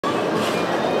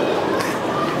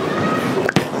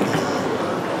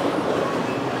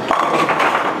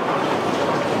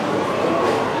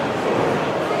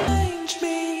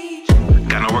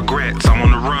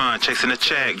chasing the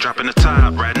check, dropping the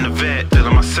top, riding the vet,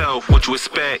 feeling myself, what you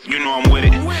expect, you know I'm with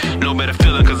it. No better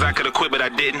feeling cause I could've quit but I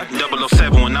didn't.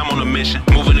 007 when I'm on a mission,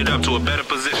 moving it up to a better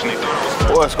position.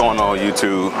 What's going on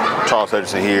YouTube? Charles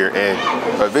Hutchinson here,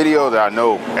 and a video that I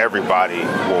know everybody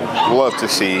will love to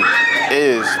see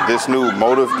is this new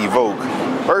Motiv Evoke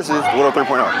versus Widow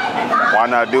 3.0. Why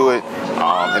not do it?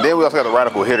 And then we also got the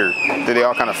radical hitter that they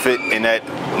all kind of fit in that,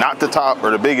 not the top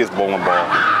or the biggest bowling ball,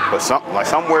 but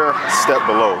somewhere step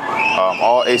below.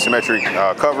 All asymmetric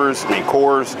covers and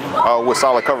cores with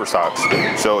solid cover stocks.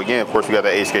 So again, of course, we got the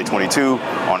HK22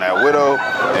 on that Widow,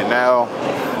 and now,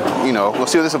 you know, we'll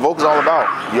see what this Evoke is all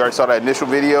about. You already saw that initial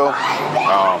video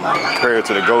compared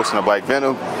to the Ghost and the Black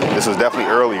Venom. This was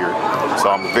definitely earlier, so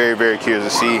I'm very, very curious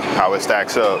to see how it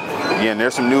stacks up. Again,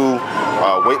 there's some new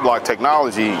weight block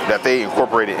technology that they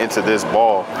incorporated into this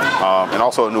ball, and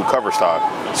also a new cover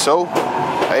stock. So,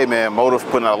 hey man, Motiv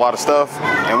putting out a lot of stuff,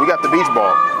 and we got the beach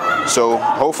ball. So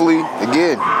hopefully,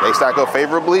 again, they stack up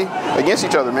favorably against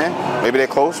each other, man. Maybe they're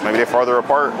close, maybe they're farther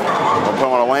apart. I'll put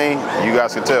them on a lane, you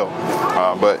guys can tell.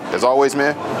 But as always,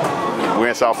 man, we're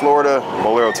in South Florida,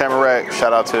 Bolero Tamarack.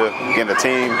 Shout out to, again, the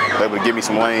team. They were able to give me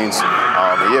some lanes.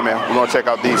 And yeah, man, we're gonna check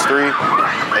out these three.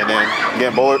 And then,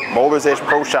 again, Bowler's Edge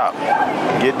Pro Shop.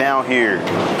 Get down here,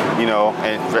 you know,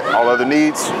 and all other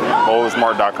needs,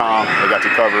 bowlersmart.com. They got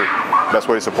you covered. Best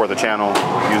way to support the channel,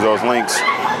 use those links.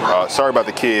 Sorry about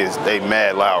the kids, they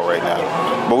mad loud right now.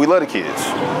 But we love the kids,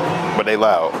 but they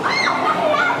loud.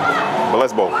 But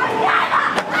let's bowl.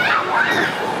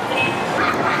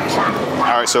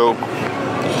 All right, so we're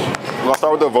gonna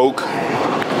start with the Evoke.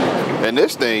 And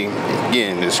this thing,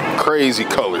 again, is crazy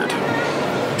colored.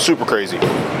 Super crazy.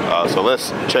 So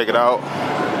let's check it out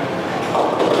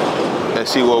and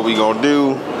see what we gonna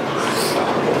do.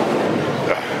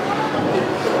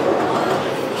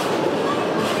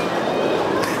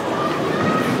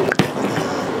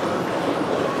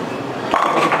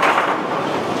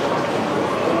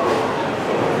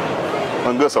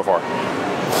 Looking good so far.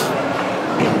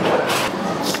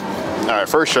 All right,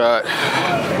 first shot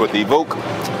with the Evoke.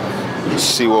 Let's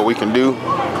see what we can do.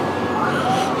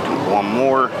 One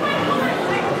more.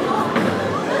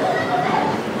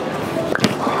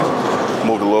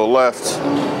 Move a little left.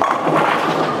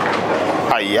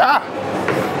 Hi-ya.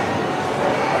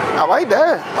 I like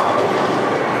that.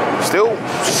 Still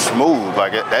smooth.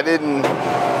 Like that didn't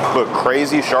look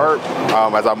crazy sharp.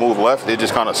 As I moved left, it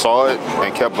just kind of saw it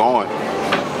and kept going.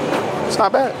 It's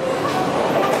not bad.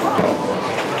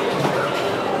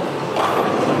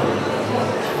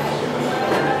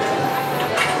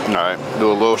 All right, do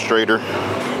a little straighter.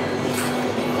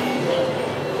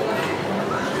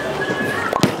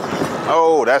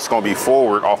 Oh, that's gonna be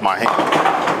forward off my hand.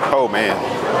 Oh man,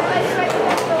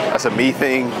 that's a me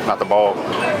thing, not the ball.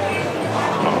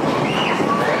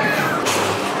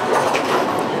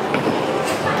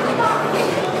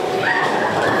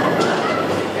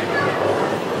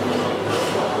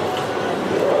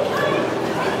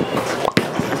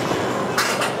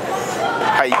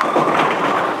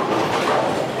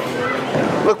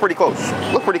 Look pretty close.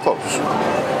 Look pretty close.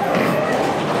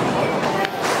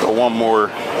 So one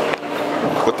more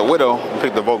with the Widow.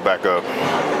 Pick the Evoke back up.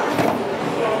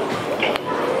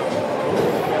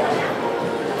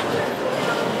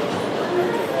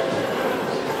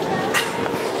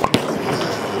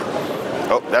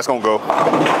 Oh, that's gonna go.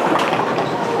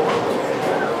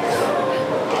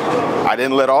 I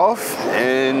didn't let off,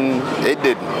 and it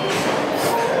didn't.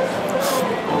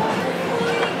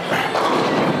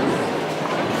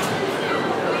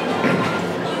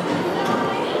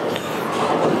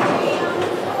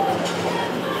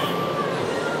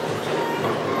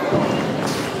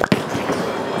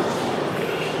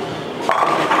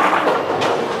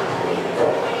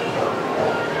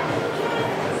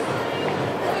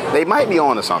 They might be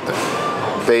on to something.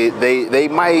 They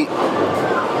might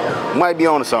be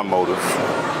on to something, Motiv.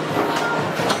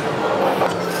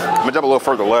 I'm gonna jump a little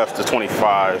further left to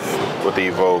 25 with the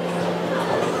Evoke.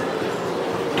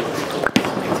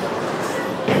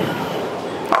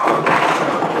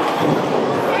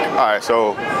 All right,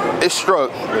 so it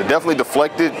struck. It definitely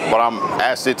deflected, but I'm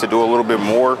asked it to do a little bit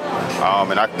more,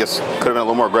 and I guess could have been a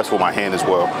little more aggressive with my hand as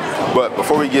well. But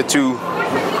before we get to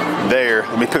there,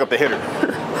 let me pick up the hitter.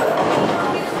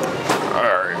 All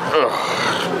right,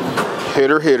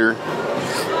 hitter.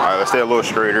 All right, let's stay a little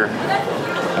straighter.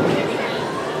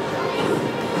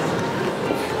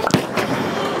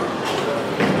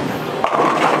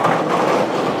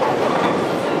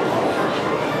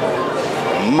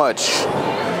 Much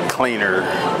cleaner.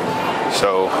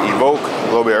 So Evoke a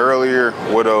little bit earlier,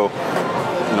 Widow,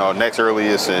 you know, next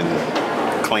earliest, and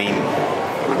clean.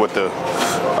 with the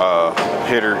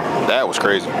hitter. That was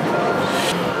crazy.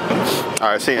 All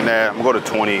right, seeing that, I'm gonna go to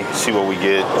 20, see what we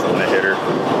get from the hitter.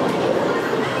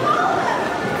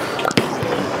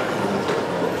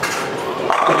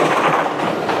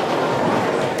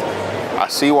 I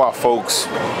see why folks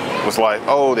was like,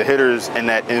 oh, the hitter's in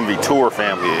that Envy Tour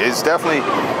family. It's definitely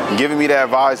giving me that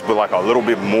vibes, but like a little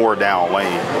bit more down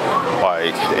lane.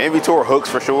 Like the Envy Tour hooks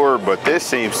for sure, but this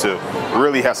seems to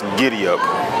really have some giddy up.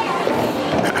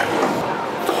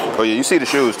 Oh yeah, you see the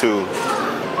shoes too.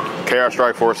 KR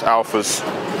Strike Force Alphas,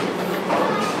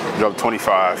 drop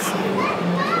 25.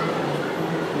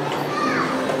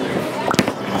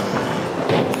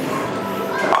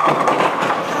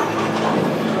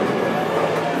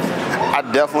 I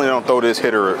definitely don't throw this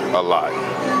hitter a lot.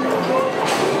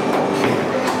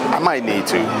 I might need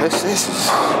to. This is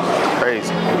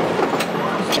crazy.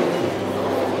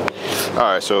 All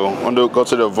right, so I'm gonna go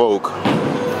to the Evoke,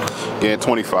 getting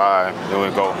 25, then we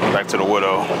go back to the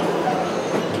Widow.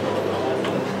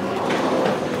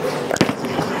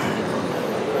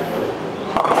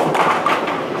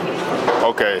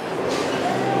 Okay,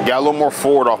 got a little more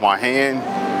forward off my hand,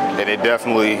 and it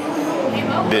definitely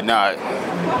did not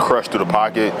crush through the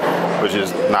pocket, which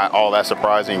is not all that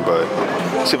surprising, but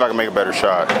let's see if I can make a better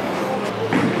shot.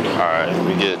 All right, let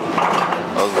me get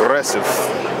aggressive.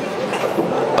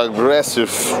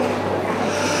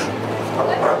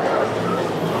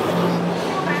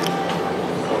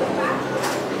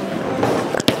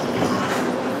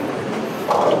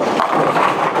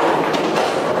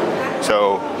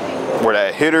 So where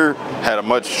that hitter had a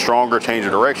much stronger change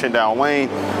of direction down lane,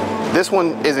 this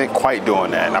one isn't quite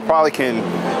doing that. And I probably can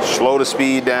slow the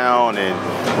speed down and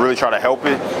really try to help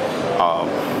it.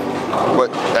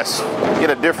 But that's get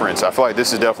a difference. I feel like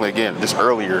this is definitely, again, just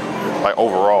earlier, like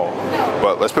overall.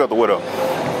 But let's pick up the Widow.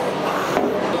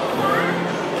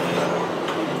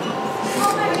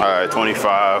 All right,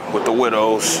 25 with the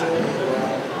Widows.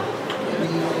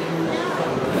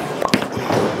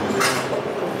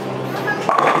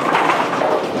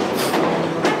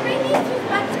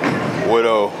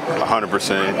 Widow,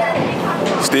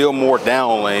 100%. Still more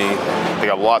down lane. They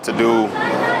got a lot to do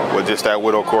with just that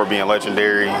Widow core being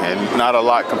legendary, and not a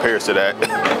lot compares to that.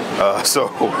 So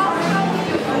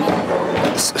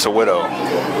it's a Widow.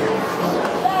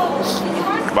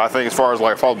 But I think as far as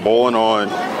like if I was bowling on,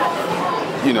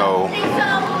 you know,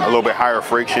 a little bit higher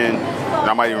friction, and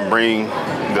I might even bring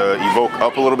the Evoke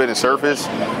up a little bit in surface,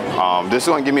 this is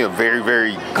going to give me a very,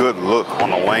 very good look on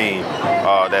the lane.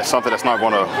 That's something that's not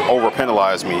going to over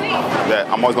penalize me, that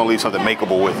I'm always going to leave something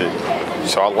makeable with it.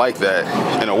 So I like that.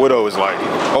 And a Widow is like,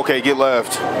 okay, get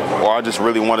left, or I just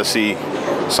really want to see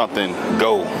something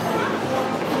go.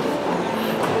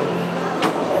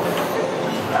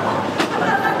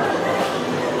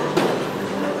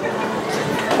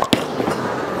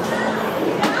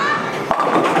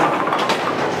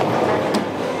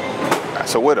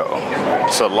 It's a Widow.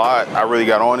 It's a lot. I really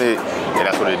got on it, and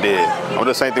that's what it did. I'm gonna do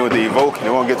the same thing with the Evoke,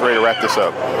 and we're gonna get ready to wrap this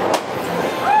up.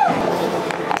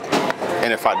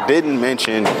 And if I didn't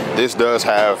mention, this does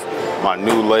have my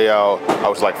new layout. I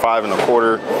was like 5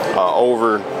 1/4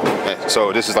 over, and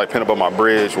so this is like pinned above my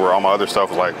bridge, where all my other stuff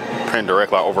was like pinned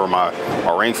directly over my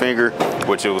ring finger,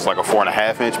 which it was like a 4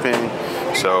 1/2 inch pin.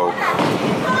 So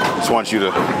just want you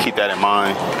to keep that in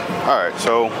mind. All right,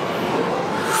 so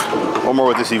one more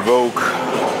with this Evoke.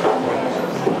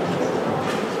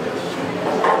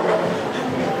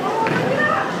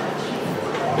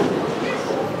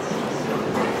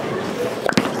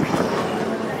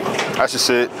 That's just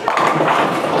it.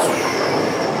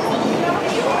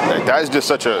 Like, that is just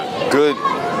such a good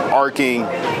arcing.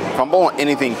 If I'm bowling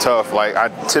anything tough, like I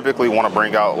typically want to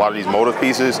bring out a lot of these Motiv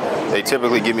pieces. They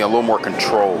typically give me a little more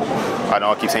control. I know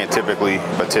I keep saying typically,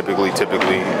 but typically. But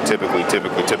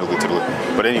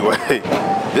anyway,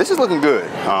 this is looking good.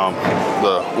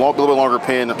 The little bit longer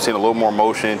pin, I'm seeing a little more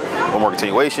motion, a little more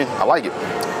continuation. I like it.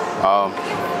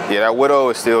 Yeah, that Widow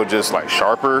is still just like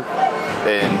sharper,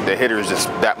 and the hitter is just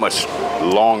that much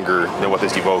longer than what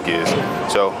this Evoke is.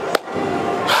 So,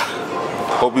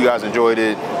 hope you guys enjoyed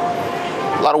it.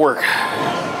 A lot of work.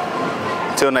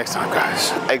 Until next time,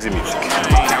 guys. Exit music.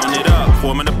 Counting it up,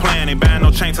 forming a plan. Ain't buying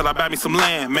no chain till I buy me some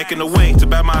land. Making a way to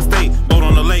buy my estate. Boat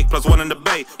on the lake, +1 in the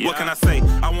bay. What can I say?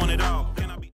 I want it all.